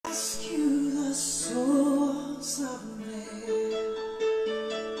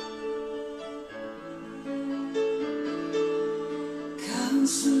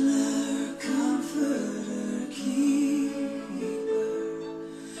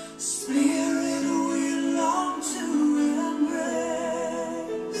Spirit, we long to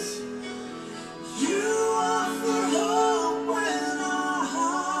embrace. You offer hope when our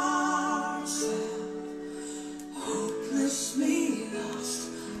hearts stand hopelessly lost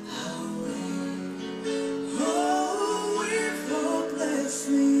our way. Oh, we're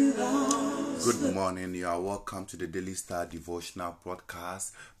hopelessly lost. Good morning. You are welcome to the Daily Star Devotional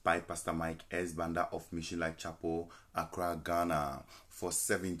Broadcast by Pastor Mike S. Banda of Mission Life Chapel, Accra, Ghana, for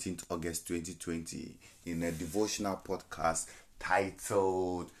 17th August 2020, in a devotional podcast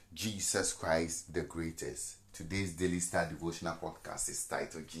titled Jesus Christ the Greatest. Today's Daily Star Devotional Podcast is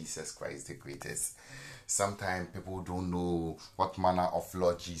titled Jesus Christ the Greatest. Sometimes people don't know what manner of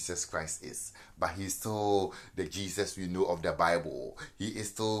Lord Jesus Christ is, but he's still the Jesus we know of the Bible. He is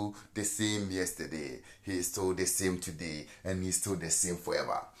still the same yesterday, he is still the same today, and he's still the same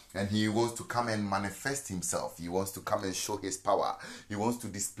forever. And he wants to come and manifest himself. He wants to come and show his power. He wants to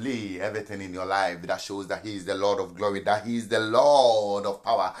display everything in your life that shows that he is the Lord of glory, that he is the Lord of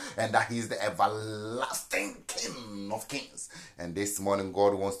power, and that he is the everlasting King of kings. And this morning,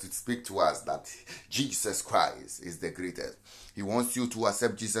 God wants to speak to us that Jesus Christ is the greatest. He wants you to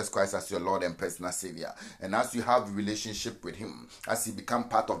accept Jesus Christ as your Lord and personal Savior. And as you have a relationship with him, as he become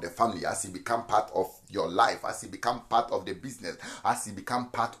part of the family, as he become part of your life, as he become part of the business, as he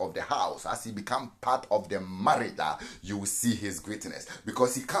become part of the house, as he become part of the marriage, you will see his greatness.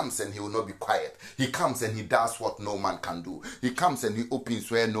 Because he comes and he will not be quiet. He comes and he does what no man can do. He comes and he opens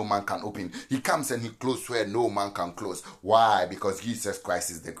where no man can open. He comes and he closes where no man can close. Why? Because Jesus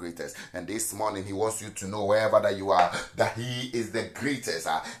Christ is the greatest. And this morning he wants you to know, wherever that you are, that he is the greatest,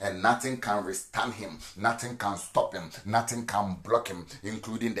 and nothing can withstand him, nothing can stop him, nothing can block him,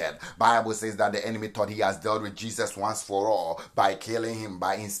 including death. Bible says that the enemy thought he has dealt with Jesus once for all by killing him,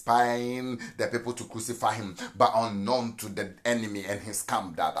 by inspiring the people to crucify him, but unknown to the enemy and his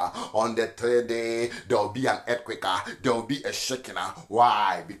camp that on the third day there will be an earthquake, there will be a shaking.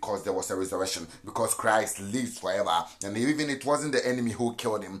 Why? Because there was a resurrection, because Christ lives forever. And even it wasn't the enemy who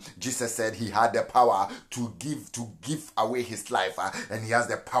killed him. Jesus said he had the power to give away his life, and he has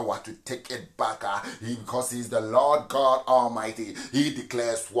the power to take it back, because he is the Lord God Almighty. He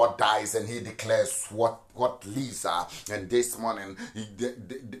declares what dies and he declares what lives. And this morning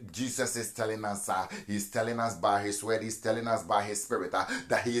Jesus is telling us, he's telling us by his word, he's telling us by his spirit,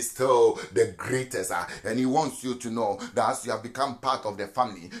 that he is still the greatest, and he wants you to know that as you have become part of the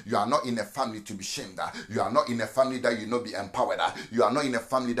family, you are not in a family to be shamed, you are not in a family that you not be empowered, you are not in a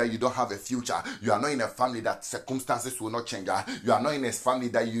family that you don't have a future, you are not in a family that circumstances will not change, you are not in a family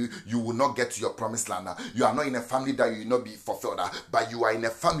that you will not get to your promised land, you are not in a family that you will not be fulfilled, but you are in a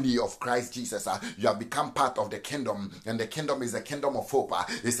family of Christ Jesus. You have become part of the kingdom, and the kingdom is a kingdom of hope,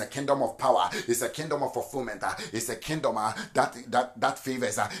 it's a kingdom of power, it's a kingdom of fulfillment, it's a kingdom that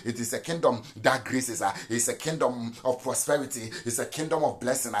favors, it is a kingdom that graces, it's a kingdom of prosperity, it's a kingdom of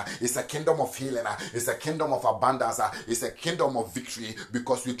blessing, it's a kingdom of healing, it's a kingdom of abundance, it's a kingdom of victory,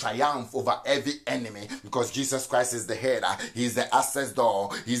 because we triumph over every enemy, because Jesus Christ is the head, he is the access door,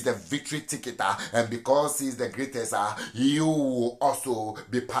 he is the victory ticket, and because he is the greatest, you will also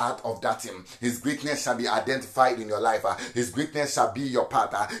be part of that team. His greatness shall be identified in your life, his greatness shall be your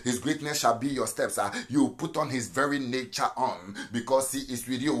path, his greatness shall be your steps. You put on his very nature on, because he is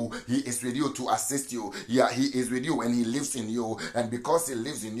with you. He is with you to assist you. Yeah, he is with you and he lives in you, and because he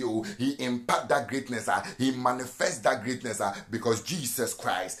lives in you, he imparts that greatness, he manifests that greatness, because Jesus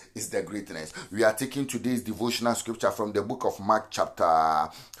Christ is the greatness. We are taking today's devotional scripture from the book of Mark chapter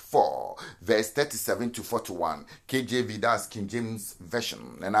 4, verse 37 to 41, KJV, that's King James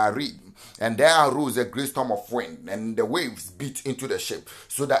Version, and I read, "And there arose a great storm of wind, and the waves beat into the ship,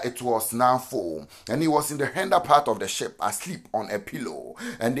 so that it was now full. And he was in the hinder part of the ship, asleep on a pillow.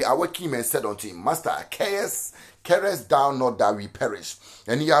 And they awoke him and said unto him, Master, carest thou not that we perish?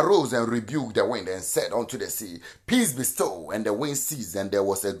 And he arose and rebuked the wind, and said unto the sea, Peace be still. And the wind ceased, and there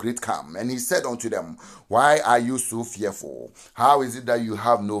was a great calm. And he said unto them, Why are you so fearful? How is it that you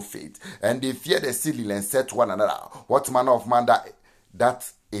have no faith? And they feared exceedingly, and said to one another, What manner of man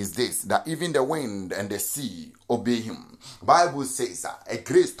that is this, that even the wind and the sea obey him? Bible says a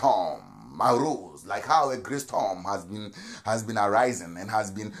great storm arose, like how a great storm has been arising and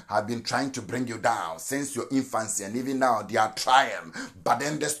have been trying to bring you down since your infancy, and even now they are trying. But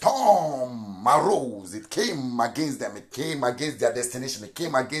then the storm arose, it came against them, it came against their destination, it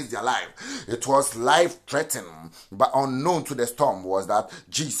came against their life. It was life-threatening, but unknown to the storm was that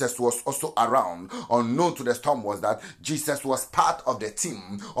Jesus was also around. Unknown to the storm was that Jesus was part of the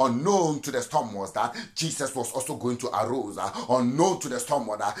team. Unknown to the storm was that Jesus was also going to arise. Unknown to the storm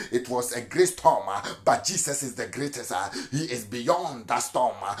was that it was a a great storm, but Jesus is the greatest. He is beyond that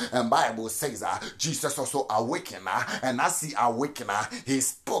storm. And Bible says Jesus also awakened, and as he awakened, he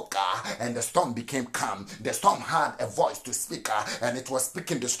spoke, and the storm became calm. The storm had a voice to speak, and it was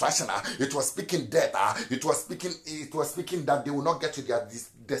speaking destruction. It was speaking death. It was speaking that they will not get to their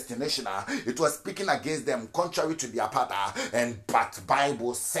destination. It was speaking against them, contrary to their path. But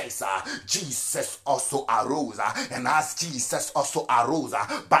Bible says Jesus also arose, and as Jesus also arose,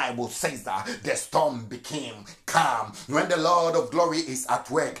 Bible says that the storm became calm. When the Lord of glory is at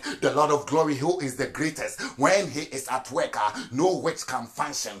work, the Lord of glory who is the greatest, when he is at work, no witch can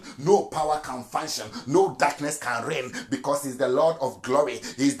function, no power can function, no darkness can reign, because he's the Lord of glory.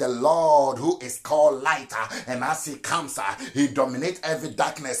 He's the Lord who is called light, and as he comes, he dominates every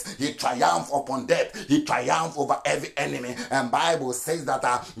darkness. He triumphs upon death. He triumphs over every enemy. And Bible says that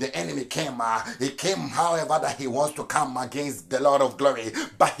the enemy came. He came however that he wants to come against the Lord of glory,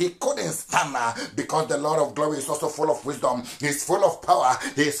 but he couldn't stand because the Lord of glory is also full of wisdom. He's full of power.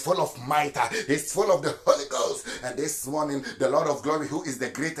 He's full of might. He's full of the Holy Ghost. And this morning, the Lord of glory, who is the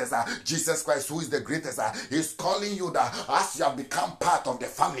greatest, Jesus Christ, who is the greatest, is calling you that as you have become part of the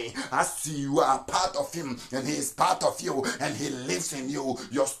family, as you are part of him, and he is part of you, and he lives in you,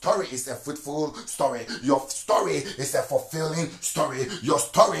 your story is a fruitful story. Your story is a fulfilling story. Your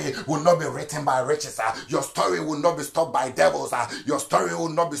story will not be written by riches. Your story will not be stopped by devils. Your story will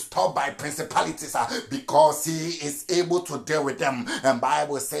not be stopped by principalities, because he is able to deal with them. And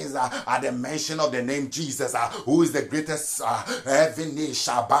Bible says at the mention of the name Jesus, who is the greatest, every knee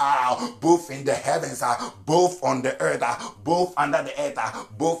shall bow, both in the heavens, both on the earth, both under the earth,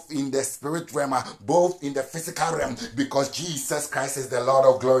 both in the spirit realm, both in the physical realm, because Jesus Christ is the Lord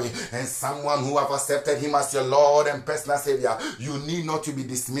of glory. And someone who have accepted him as your Lord and personal Savior, you need not to be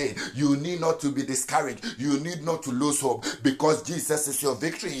dismayed. You need not to be discouraged. You need not to lose hope, because Jesus is your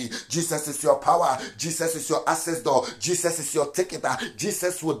victory. Jesus is your power. Jesus is your access door. Jesus is your ticket.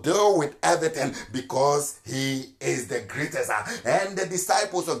 Jesus will deal with everything, because he is the greatest. And the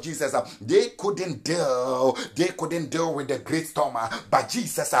disciples of Jesus, they couldn't deal with the great storm, but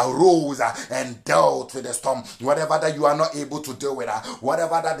Jesus arose and dealt with the storm. Whatever that you are not able to deal with,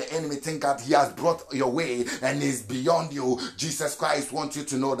 whatever that the enemy think that he has brought your way and is beyond you, Jesus Christ wants you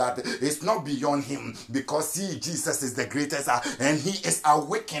to know that it's not beyond him, because Jesus is the greatest, and he is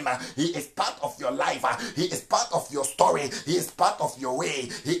awakened. He is part of your life. He is part of your story. He is part of your way.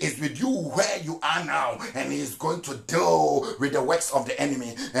 He is with you where you are now, and he is going to deal with the works of the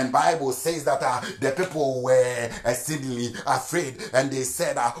enemy. And Bible says that the people were exceedingly afraid, and they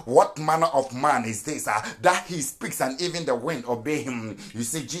said, what manner of man is this, that he speaks and even the wind obey him? You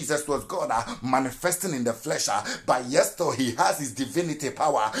see, Jesus was God manifesting in the flesh, but yes, though he has his divinity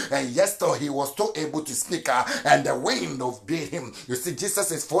power, and yes, though he was still able to speak, and the wind obeyed him. You see,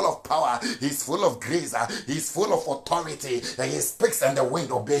 Jesus is full of power. He's full of grace. He's full of authority, and he speaks and the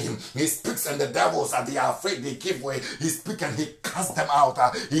wind obey him. He speaks and the devils, they are afraid, they give way. He speaks and he casts them out.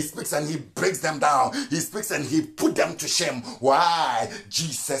 He speaks and he breaks them down. He speaks and he put them to shame. Why?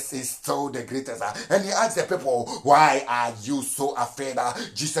 Jesus is so the greatest. And he asks the people, why are you so afraid?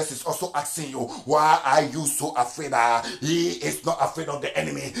 Jesus is also asking you, why are you so afraid? He is not afraid of the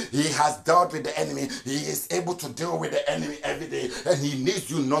enemy. He has dealt with the enemy. He is able to deal with the enemy every day, and he needs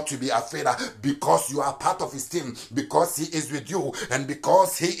you not to be afraid, because you are part of his team, because he is with you, and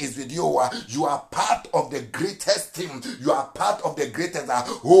because he is with you, you are part of the greatest team. You are part of the greatest,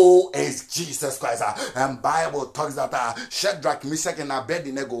 who is Jesus Christ. And Bible talks that Shadrach, Meshach, and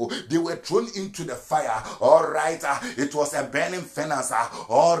Abednego, they were thrown into the fire. All right, it was a burning furnace.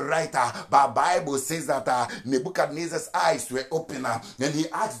 All right, but Bible says that Nebuchadnezzar's eyes were open, and he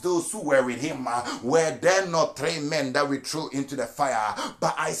asked those who were with him, were there not 3 men that we threw into the fire?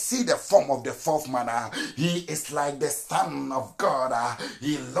 But I see the form of the fourth man. He is like the Son of God.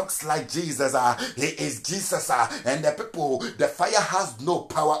 He looks like Jesus. He is Jesus. And the people, the fire has no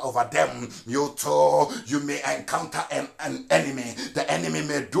power over them. You may encounter an enemy. The enemy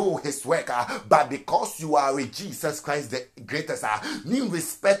may do his work, but because you are with Jesus Christ, the greatest,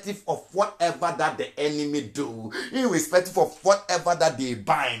 irrespective of whatever that the enemy do, irrespective of whatever that they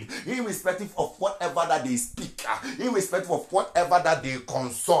bind, irrespective of whatever that they speak, irrespective of whatever that they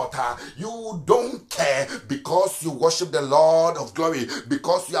consult, you don't care, because you worship the Lord of glory,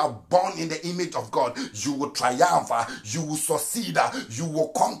 because you are born in the image of God, you will triumph, you will succeed, you will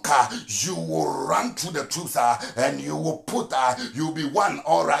conquer, you will run through the troops, and you will you'll be one,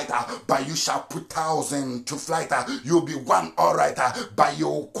 all right, but you shall put 1,000 to flight. You'll be one, all right, but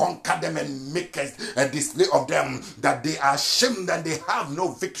you'll conquer them and make a display of them that they are ashamed and they have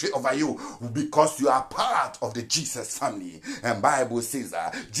no victory over you, because you are part of the Jesus family. And Bible says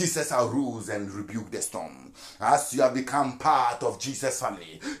Jesus arose and rebuked the storm. As you have become part of Jesus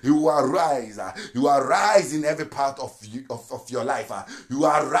family, you will arise. You arise in every part of your life. You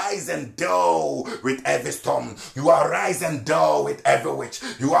arise and deal with every storm. You arise and deal with every witch.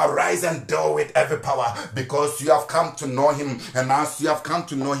 You arise and deal with every power, because you have come to know him. And as you have come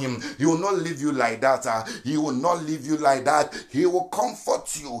to know him, he will not leave you like that. He will not leave you like that. He will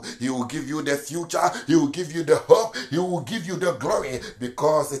comfort you. He will give you the future. He will give you the hope. He will give you the glory,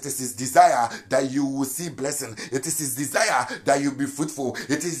 because it is his desire that you will see blessing. It is his desire that you be fruitful.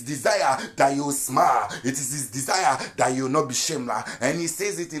 It is his desire that you smile. It is his desire that you will not be shameless. And he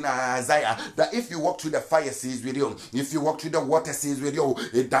says it in Isaiah that if you walk through the fire, he is with you. If you walk through the water, he is with you.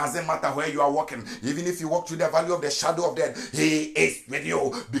 It doesn't matter where you are walking. Even if you walk through the valley of the shadow of death, he is with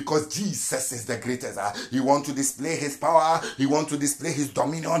you, because Jesus is the greatest. He wants to display his power. He wants to display his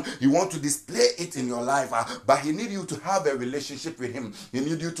dominion. He wants to display it in your life. But he needs you to have a relationship with him. He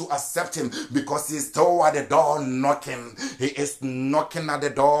needs you to accept him, because he is still at the door knocking. He is knocking at the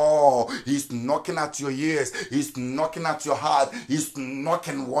door. He's knocking at your ears. He's knocking at your heart. He's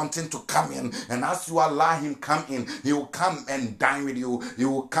knocking, wanting to come in. And as you allow him come in, he will come and dine with you. He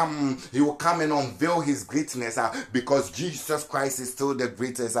will come and unveil his greatness, because Jesus Christ is still the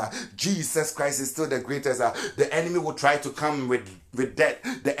greatest. Jesus Christ is still the greatest. The enemy will try to come with death.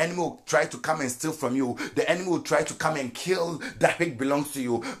 The enemy will try to come and steal from you. The enemy will try to come and kill that which belongs to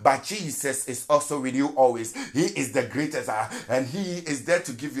you. But Jesus is also with you always. He is the greatest, and he is there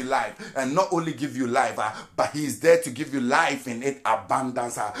to give you life. And not only give you life, but he is there to give you life in its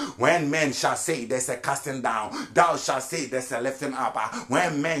abundance. When men shall say there's a casting down, thou shalt say there's a lifting up.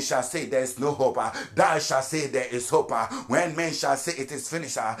 When men shall say there is no hope, thou shalt say there is hope. When men shall say it is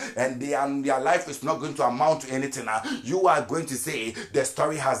finished, and their life is not going to amount to anything, you are going to say the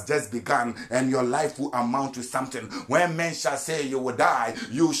story has just begun, and your life will amount to something. When men shall say you will die,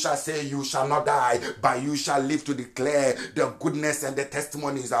 you shall say you shall not die, but you shall live to declare the goodness and the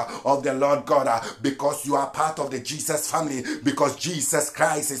testimonies of the Lord God, because you are part of the Jesus family, because Jesus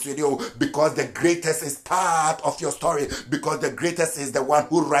Christ is with you, because the greatest is part of your story, because the greatest is the one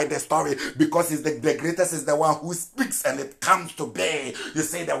who writes the story, because the greatest is the one who speaks and it comes to bear. You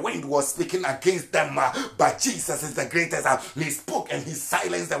say the wind was speaking against them, but Jesus is the greatest. He spoke and he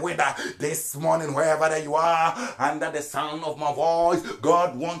silenced the wind. This morning, wherever that you are, under the sound of my voice,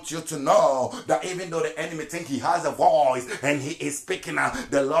 God wants you to know that even though the enemy think he has a voice and he is speaking,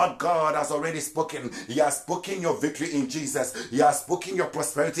 the Lord God has already spoken. He has spoken your victory in Jesus. He has spoken your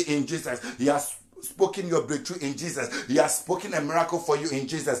prosperity in Jesus. He has spoken your breakthrough in Jesus. He has spoken a miracle for you in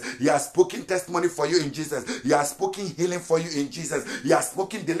Jesus. He has spoken testimony for you in Jesus. He has spoken healing for you in Jesus. He has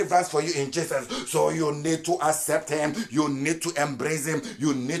spoken deliverance for you in Jesus. So you need to accept him. You need to embrace him.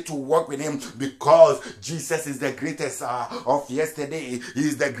 You need to walk with him, because Jesus is the greatest of yesterday. He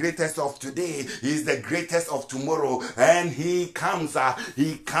is the greatest of today. He is the greatest of tomorrow. And he comes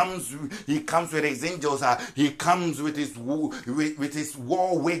with his angels. He comes with his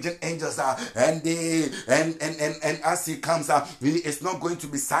war waging angels. And as he comes, he is not going to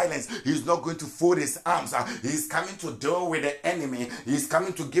be silenced. He's not going to fold his arms. He's coming to deal with the enemy. He's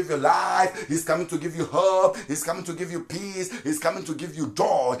coming to give you life. He's coming to give you hope. He's coming to give you peace. He's coming to give you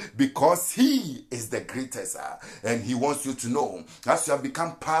joy, because he is the greatest. And he wants you to know, as you have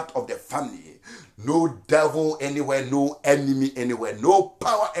become part of the family, no devil anywhere, no enemy anywhere, no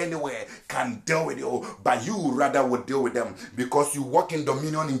power anywhere can deal with you, but you rather will deal with them, because you walk in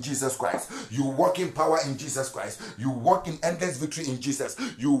dominion in Jesus Christ. You walk in power in Jesus Christ. You walk in endless victory in Jesus.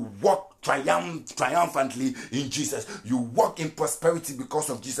 You walk triumphantly in Jesus. You walk in prosperity because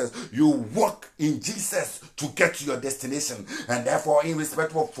of Jesus. You walk in Jesus to get to your destination. And therefore, in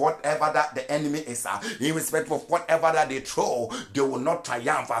respect of whatever that the enemy is, in respect of whatever that they throw, they will not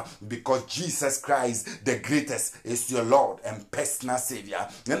triumph, because Jesus Christ, the greatest, is your Lord and personal Savior.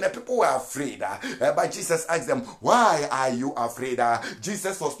 And the people were afraid, but Jesus asked them, why are you afraid?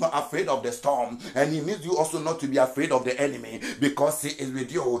 Jesus was not afraid of the storm, and he needs you also not to be afraid of the enemy, because he is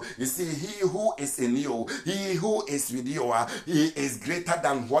with you. You see, he who is in you, he who is with you, he is greater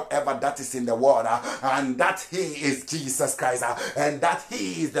than whatever that is in the world, and that he is Jesus Christ, and that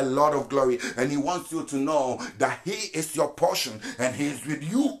he is the Lord of glory, and he wants you to know that he is your portion, and he is with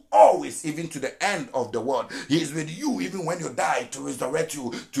you always, even to the end of the world. He is with you even when you die, to resurrect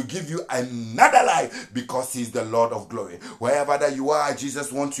you, to give you another life, because he is the Lord of glory. Wherever that you are,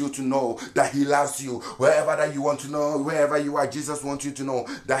 Jesus wants you to know that he loves you. Wherever that you want to know, wherever you are, Jesus wants you to know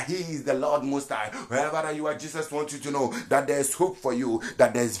that he is the Lord Most High. Wherever that you are, Jesus wants you to know that there is hope for you,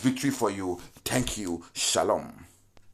 that there is victory for you. Thank you. Shalom.